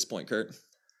evolution at this point, Kurt?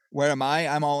 Where am I?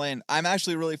 I'm all in. I'm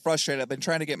actually really frustrated. I've been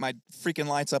trying to get my freaking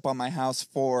lights up on my house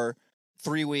for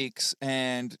 3 weeks,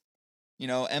 and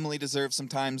Emily deserves some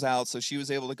times out, so she was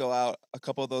able to go out a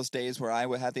couple of those days where I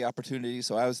had the opportunity.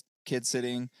 So I was kid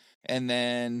sitting, and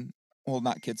then, well,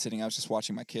 not kid sitting. I was just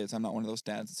watching my kids. I'm not one of those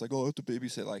dads. It's like, oh, I have to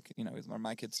babysit. Like, they're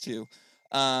my kids too.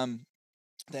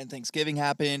 Then Thanksgiving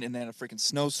happened, and then a freaking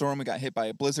snowstorm. We got hit by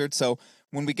a blizzard. So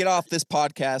when we get off this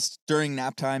podcast during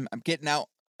nap time, I'm getting out.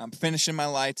 I'm finishing my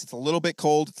lights. It's a little bit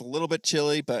cold. It's a little bit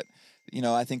chilly, but,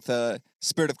 I think the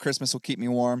spirit of Christmas will keep me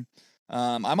warm.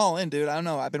 I'm all in, dude. I don't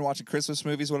know. I've been watching Christmas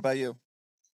movies. What about you?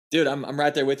 Dude, I'm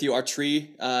right there with you. Our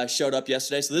tree showed up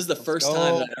yesterday, so this is the first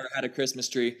time that I ever had a Christmas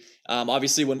tree.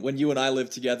 Obviously, when you and I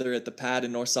lived together at the pad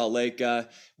in North Salt Lake,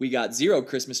 we got zero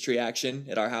Christmas tree action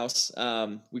at our house.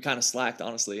 We kind of slacked,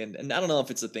 honestly, and I don't know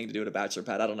if it's a thing to do at a bachelor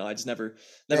pad. I don't know. I just never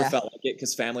Yeah. felt like it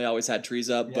because family always had trees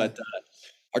up. Yeah. But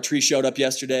our tree showed up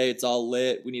yesterday. It's all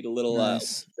lit. We need a little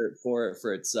Nice. for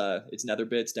its nether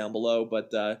bits down below,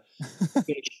 but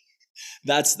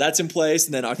that's in place.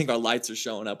 And then I think our lights are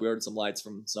showing up. We ordered some lights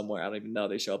from somewhere. I don't even know.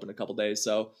 They show up in a couple days.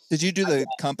 So Did you do the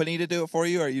company to do it for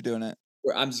you, or are you doing it?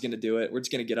 I'm just gonna do it. We're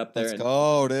just gonna get up there. Let's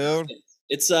go, dude.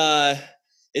 It's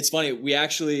funny.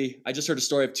 I just heard a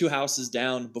story of 2 houses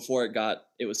down before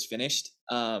it was finished.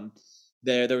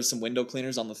 There was some window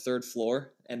cleaners on the 3rd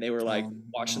floor, and they were like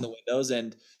washing the windows,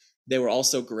 and they were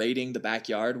also grading the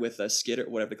backyard with a skid or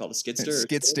whatever they call it, a skid steer.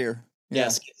 Skid steer. Yeah,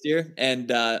 skid steer. And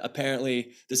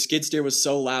apparently the skid steer was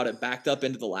so loud it backed up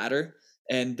into the ladder.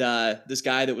 And this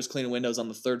guy that was cleaning windows on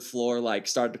the 3rd floor like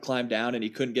started to climb down, and he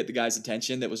couldn't get the guy's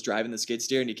attention that was driving the skid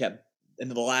steer,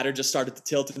 and the ladder just started to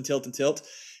tilt and tilt and tilt.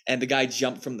 And the guy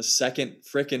jumped from the 2nd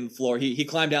frickin' floor. He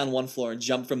climbed down 1 floor and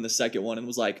jumped from the 2nd one and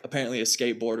was like apparently a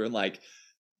skateboarder and like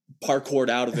parkoured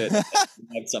out of it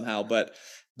somehow. But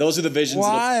those are the visions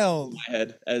Wild. in my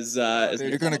head as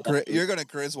Dude, you're gonna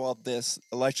Griswold this,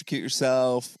 electrocute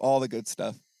yourself, all the good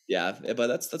stuff. Yeah, but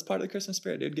that's part of the Christmas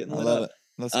spirit, dude. Getting lit I love up. it.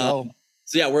 Let's go.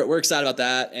 So yeah, we're excited about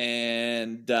that,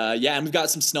 and and we've got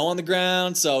some snow on the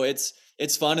ground, so it's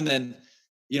fun. And then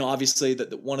obviously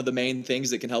one of the main things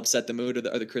that can help set the mood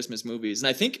are the Christmas movies. And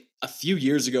I think a few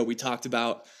years ago we talked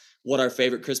about what our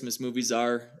favorite Christmas movies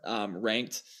are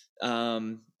ranked.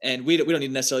 And we don't need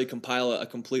to necessarily compile a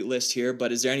complete list here,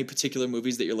 but is there any particular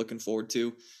movies that you're looking forward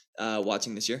to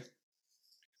watching this year?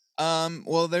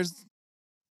 Well,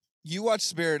 you watched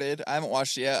Spirited. I haven't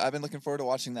watched it yet. I've been looking forward to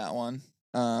watching that one.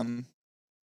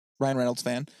 Ryan Reynolds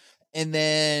fan. And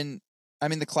then,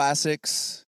 the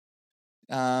classics.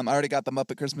 I already got the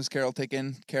Muppet Christmas Carol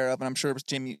taken care of, and I'm sure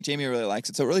Jamie really likes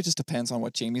it. So it really just depends on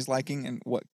what Jamie's liking and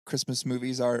what Christmas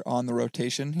movies are on the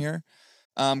rotation here.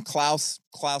 Klaus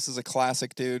is a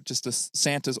classic, dude. Just a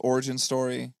Santa's origin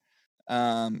story.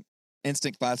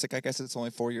 Instant classic. I guess it's only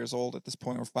 4 years old at this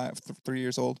point, or 3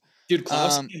 years old. Dude,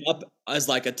 Klaus came up as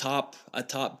like a top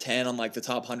 10 on like the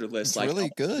top 100 list. It's like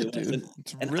really good, dude.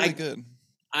 It's really good.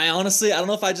 I honestly, I don't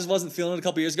know if I just wasn't feeling it a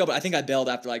couple years ago, but I think I bailed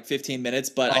after like 15 minutes.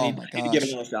 But I need to give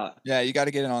it another shot. Yeah, you got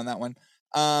to get in on that one.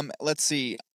 Let's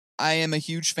see. I am a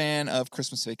huge fan of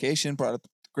Christmas Vacation. Brought up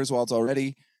Griswold's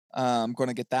already. I'm going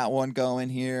to get that one going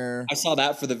here. I saw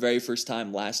that for the very first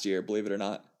time last year, believe it or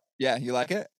not. Yeah, you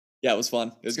like it? Yeah, it was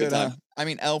fun. It was a good time.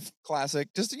 Elf classic.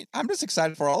 I'm just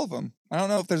excited for all of them. I don't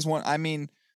know if there's one.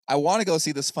 I want to go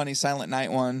see this funny Silent Night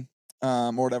one,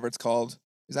 or whatever it's called.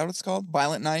 Is that what it's called?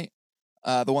 Violent Night.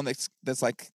 The one that's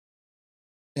like,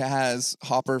 it has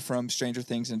Hopper from Stranger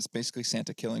Things, and it's basically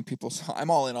Santa killing people. So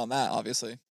I'm all in on that,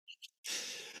 obviously.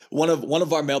 One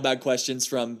of our mailbag questions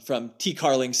from T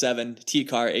Carling7, T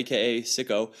Car, aka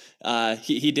Sicko,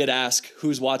 he did ask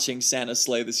who's watching Santa's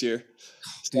Sleigh this year.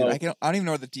 Dude, I don't even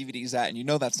know where the DVD's at, and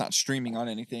that's not streaming on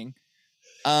anything.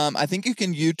 I think you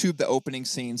can YouTube the opening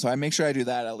scene, so I make sure I do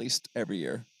that at least every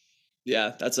year.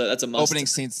 Yeah, that's a must. Opening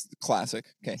scene's classic.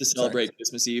 Okay, to celebrate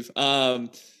Christmas Eve.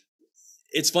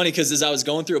 It's funny because as I was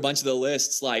going through a bunch of the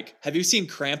lists, like, have you seen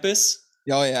Krampus?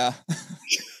 Oh yeah.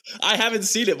 I haven't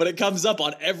seen it, but it comes up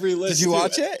on every list. Did you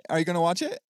watch it? Are you gonna watch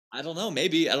it? I don't know.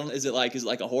 Maybe I don't. Is it like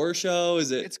a horror show?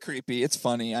 Is it? It's creepy. It's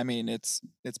funny. It's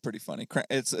pretty funny.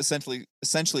 It's essentially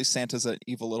Santa's an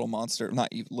evil little monster. Not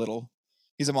evil little.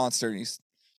 He's a monster. And you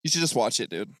should just watch it,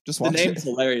 dude. Just watch it. The name's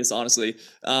hilarious, honestly.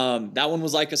 That one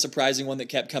was like a surprising one that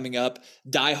kept coming up.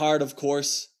 Die Hard, of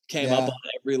course, came up on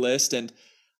every list, and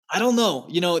I don't know.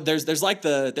 There's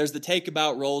the take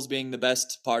about rolls being the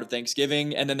best part of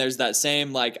Thanksgiving, and then there's that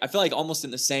same, like, I feel like almost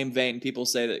in the same vein, people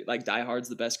say that like Die Hard's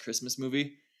the best Christmas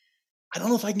movie. I don't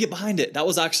know if I can get behind it. That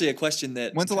was actually a question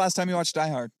that. When's the last time you watched Die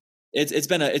Hard? It's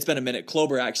been a minute.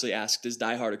 Klober actually asked, "Is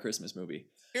Die Hard a Christmas movie?"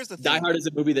 Here's the thing. Die Hard is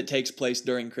a movie that takes place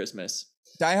during Christmas.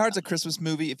 Die Hard's a Christmas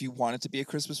movie if you want it to be a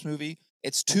Christmas movie.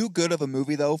 It's too good of a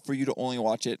movie though for you to only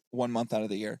watch it 1 month out of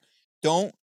the year.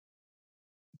 Don't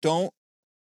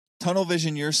tunnel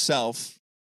vision yourself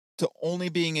to only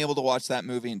being able to watch that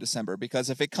movie in December, because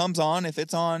if it's on, if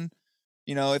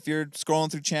you're scrolling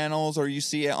through channels or you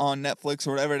see it on Netflix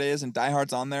or whatever it is and Die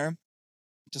Hard's on there,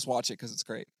 just watch it because it's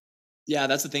great. Yeah,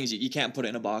 that's the thing is you can't put it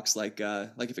in a box like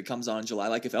if it comes on in July.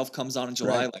 Like if Elf comes on in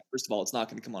July, like first of all, it's not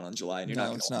going to come on in July, and you're not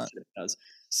going to watch it if it does.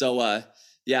 So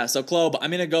so Klob, I'm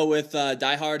going to go with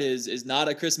Die Hard is not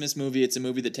a Christmas movie. It's a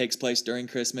movie that takes place during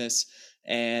Christmas,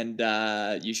 and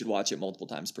you should watch it multiple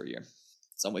times per year.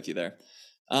 So I'm with you there.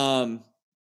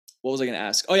 What was I going to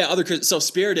ask? Oh yeah, so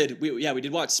Spirited. We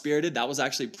did watch Spirited. That was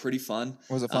actually pretty fun.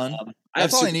 Was it fun? I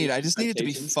have That's all I super need. I just need it to be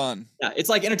expectations. fun. Yeah, it's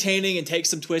like entertaining and takes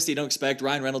some twists that you don't expect.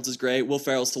 Ryan Reynolds is great. Will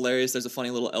Ferrell's hilarious. There's a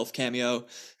funny little elf cameo.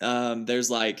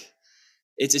 There's like,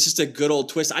 it's just a good old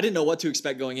twist. I didn't know what to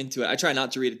expect going into it. I try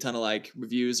not to read a ton of like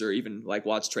reviews or even like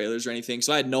watch trailers or anything.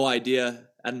 So I had no idea,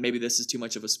 and maybe this is too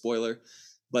much of a spoiler,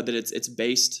 but that it's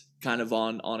based kind of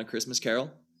on A Christmas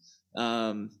Carol.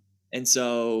 And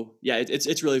so yeah,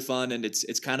 it's really fun, and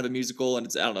it's kind of a musical, and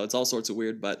I don't know, it's all sorts of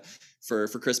weird, but for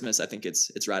Christmas, I think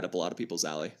it's right up a lot of people's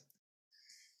alley.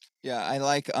 Yeah, I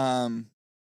like.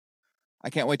 I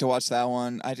can't wait to watch that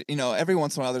one. Every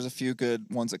once in a while, there's a few good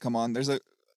ones that come on. There's a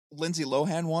Lindsay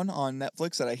Lohan one on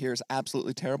Netflix that I hear is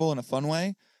absolutely terrible in a fun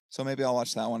way. So maybe I'll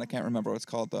watch that one. I can't remember what it's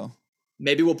called though.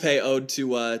 Maybe we'll pay ode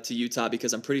to Utah,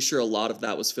 because I'm pretty sure a lot of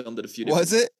that was filmed at a few different.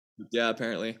 Was it? Yeah,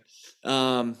 apparently. Yeah,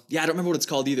 I don't remember what it's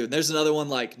called either. There's another one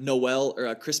like Noel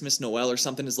or Christmas Noel or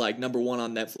something is like number 1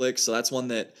 on Netflix. So that's one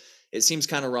that it seems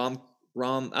kind of rom.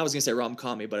 I was gonna say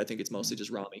rom-commy, but I think it's mostly just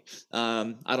rommy.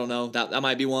 I don't know. That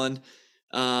might be one.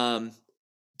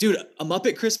 Dude, A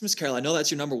Muppet Christmas Carol. I know that's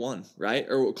your number 1, right?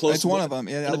 Or close. It's one of them.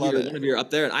 Yeah, I love it. One of you are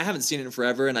up there, and I haven't seen it in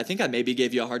forever. And I think I maybe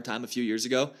gave you a hard time a few years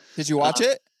ago. Did you watch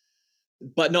it?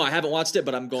 But no, I haven't watched it.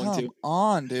 But I'm going to. Come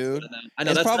on, dude. I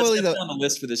know that's probably on the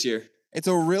list for this year. It's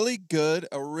a really good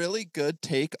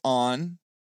take on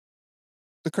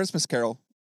the Christmas Carol.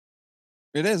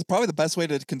 It is probably the best way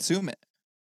to consume it.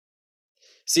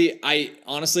 See, I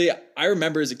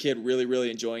remember as a kid really,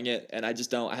 really enjoying it, and I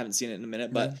haven't seen it in a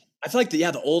minute, but I feel like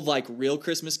the old like real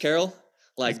Christmas Carol,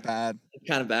 like it's bad,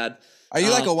 kind of bad. Are you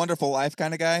like a Wonderful Life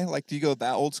kind of guy? Like, do you go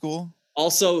that old school?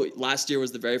 Also, last year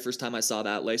was the very first time I saw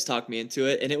that. Lace talked me into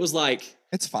it, and it was like,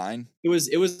 it's fine.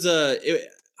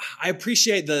 I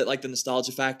appreciate the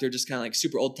nostalgia factor, just kind of like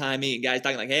super old timey and guys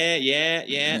talking like, hey,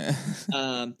 yeah.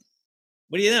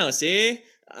 What do you know? See,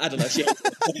 I don't know.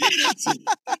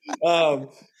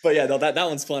 But yeah, no, that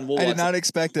one's fun. I did not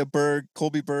expect a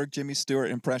Colby Berg, Jimmy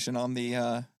Stewart impression on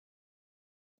the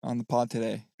pod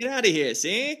today. Get out of here,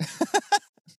 see?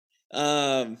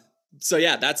 So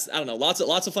yeah, I don't know, lots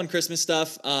of fun Christmas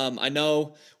stuff. I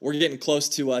know we're getting close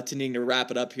to needing to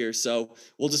wrap it up here, so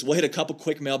we'll hit a couple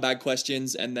quick mailbag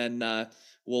questions, and then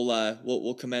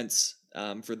we'll commence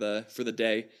for the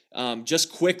day.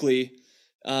 Just quickly,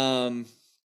 I'm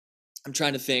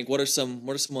trying to think, what are some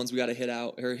ones we got to hit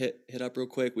up real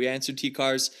quick. We answered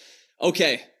T-Cars.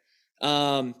 Okay.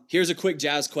 Here's a quick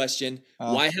Jazz question.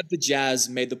 Why have the Jazz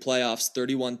made the playoffs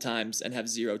 31 times and have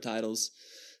 0 titles?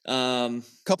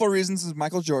 Couple of reasons is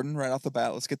Michael Jordan right off the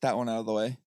bat. Let's get that one out of the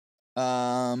way.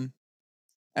 And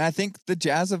I think the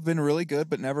Jazz have been really good,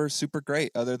 but never super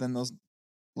great other than those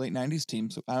late 90s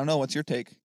teams. I don't know. What's your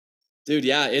take? Dude,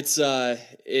 yeah, Jordan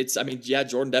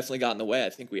definitely got in the way. I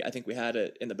think we had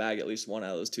it in the bag at least one out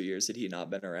of those 2 years had he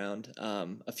not been around.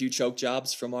 A few choke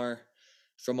jobs from our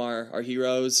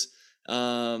heroes.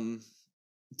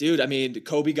 Dude, I mean,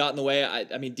 Kobe got in the way.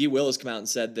 I mean, D. Will has come out and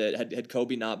said that had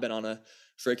Kobe not been on a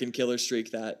freaking killer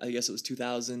streak, that I guess it was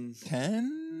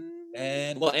 2010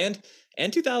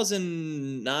 and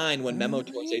 2009 when Memo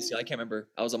tore his ACL. I can't remember.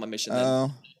 I was on my mission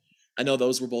then. I know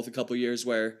those were both a couple years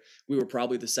where we were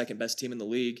probably the second best team in the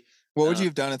league. What would you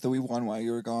have done if we won while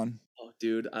you were gone? Oh,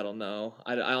 dude, I don't know.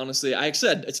 I honestly,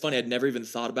 it's funny. I'd never even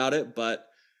thought about it, but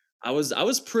I was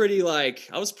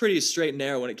pretty straight and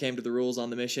narrow when it came to the rules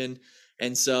on the mission.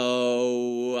 And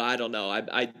so I don't know.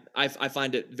 I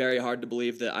find it very hard to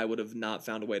believe that I would have not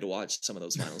found a way to watch some of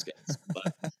those finals games.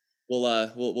 But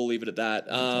we'll leave it at that.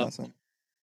 Awesome.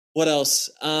 What else?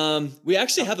 We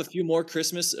actually have a few more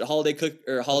Christmas holiday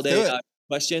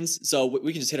questions, so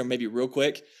we can just hit them maybe real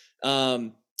quick.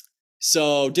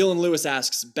 So Dylan Lewis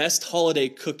asks, best holiday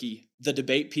cookie the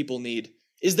debate people need.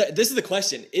 This is the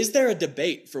question. Is there a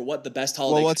debate for what the best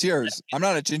holiday? Well, what's yours? I'm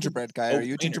not a gingerbread guy. Are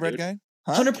you a gingerbread guy?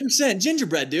 100%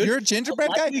 gingerbread, dude. You're a gingerbread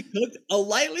guy? A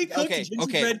lightly cooked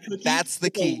gingerbread cookie. That's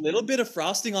the key. A little bit of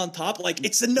frosting on top. Like,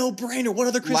 it's a no-brainer. What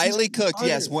other Christmas? Lightly cooked,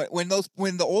 yes. When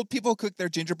the old people cook their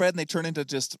gingerbread and they turn into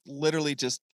just literally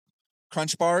just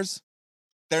crunch bars,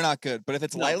 they're not good. But if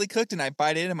it's lightly cooked and I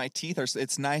bite it and my teeth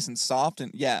it's nice and soft,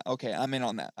 and yeah, okay, I'm in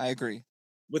on that. I agree.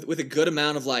 With a good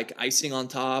amount of like icing on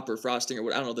top or frosting or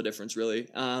what, I don't know the difference really.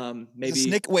 Maybe is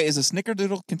a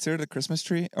snickerdoodle considered a Christmas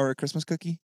tree or a Christmas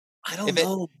cookie? I don't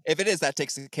know. If it is, that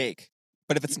takes the cake.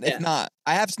 But if not,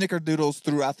 I have snickerdoodles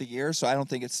throughout the year, so I don't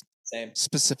think it's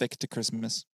specific to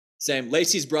Christmas. Same.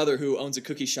 Lacey's brother, who owns a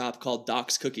cookie shop called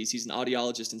Doc's Cookies, he's an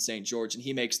audiologist in St. George, and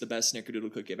he makes the best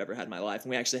snickerdoodle cookie I've ever had in my life. And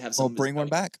we actually have some. Well, bring one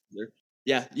back.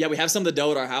 Yeah, we have some of the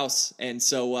dough at our house, and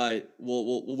so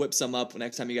we'll whip some up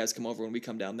next time you guys come over when we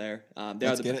come down there. They are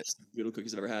Let's the get it. best noodle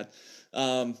cookies I've ever had.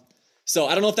 So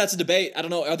I don't know if that's a debate. I don't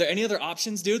know. Are there any other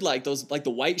options, dude? Like the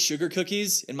white sugar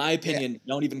cookies, in my opinion,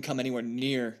 don't even come anywhere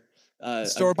near a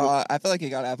Store good- bought. I feel like you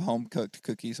gotta have home cooked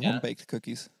cookies, Yeah. home baked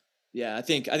cookies. Yeah, I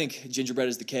think gingerbread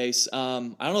is the case. I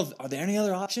don't know. Are there any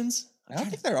other options? I don't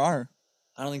think there are.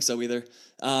 I don't think so either.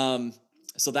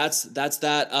 So that's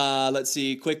that. Let's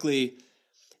see quickly.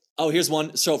 Oh, here's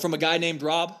one. So from a guy named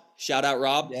Rob. Shout out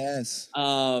Rob. Yes.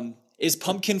 Is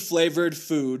pumpkin flavored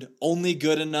food only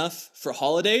good enough for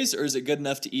holidays, or is it good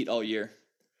enough to eat all year?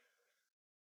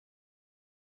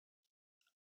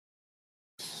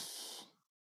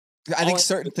 I think I'll-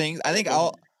 certain things. I think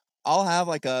I'll have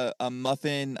like a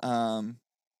muffin,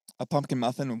 a pumpkin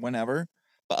muffin whenever.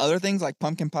 But other things like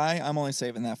pumpkin pie, I'm only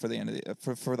saving that for the end of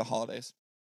the for the holidays.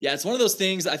 Yeah, it's one of those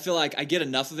things. I feel like I get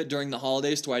enough of it during the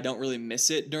holidays to where I don't really miss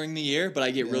it during the year, but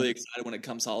I get Yeah. really excited when it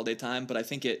comes holiday time. But I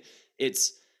think it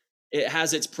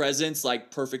has its presence like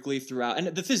perfectly throughout. And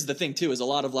this is the thing too, is a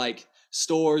lot of like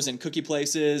stores and cookie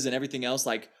places and everything else.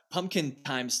 Like pumpkin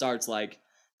time starts like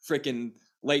freaking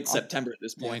late September at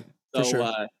this point. for So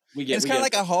sure. It's kind of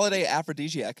like a holiday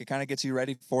aphrodisiac. It kind of gets you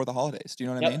ready for the holidays. Do you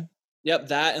know what I mean? Yep,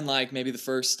 that and like maybe the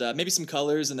first, maybe some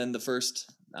colors, and then the first,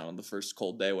 I don't know, the first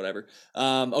cold day, whatever.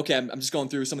 Okay, I'm just going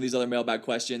through some of these other mailbag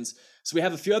questions. So we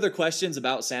have a few other questions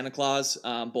about Santa Claus,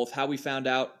 both how we found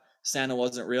out Santa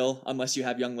wasn't real, unless you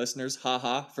have young listeners,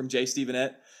 haha, from Jay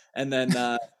Stevenette, and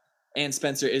then and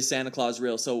Spencer, is Santa Claus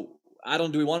real? So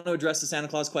do we want to address the Santa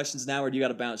Claus questions now, or do you got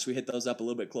to bounce? Should we hit those up a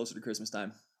little bit closer to Christmas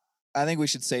time? I think we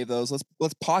should save those.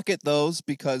 Let's pocket those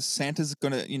because Santa's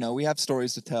gonna. We have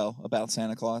stories to tell about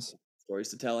Santa Claus. Stories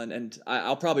to tell, and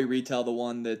I'll probably retell the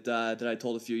one that I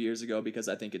told a few years ago because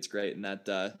I think it's great, and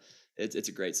that it's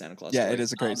a great Santa Claus. Yeah, story. it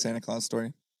is a great Santa Claus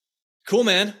story. Cool,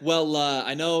 man. Well,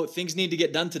 I know things need to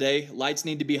get done today. Lights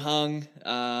need to be hung.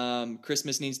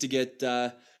 Christmas needs to get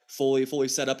fully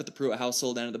set up at the Pruitt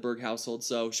household and at the Berg household.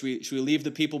 So should we leave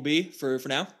the people be for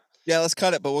now? Yeah, let's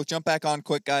cut it, but we'll jump back on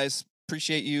quick, guys.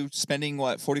 Appreciate you spending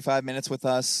 45 minutes with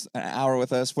us, an hour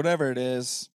with us, whatever it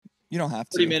is. You don't have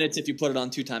to. 30 minutes if you put it on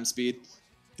 2x speed.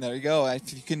 There you go.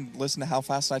 If you can listen to how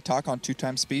fast I talk on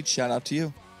 2x speed, shout out to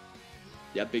you.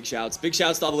 Yeah, big shouts. Big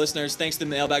shouts to all the listeners. Thanks to the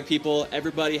mailbag people.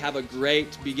 Everybody have a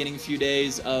great beginning few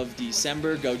days of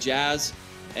December. Go Jazz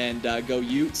and go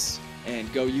Utes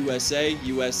and go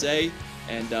USA.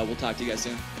 And we'll talk to you guys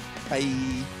soon. Bye.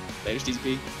 Later,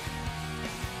 TCP.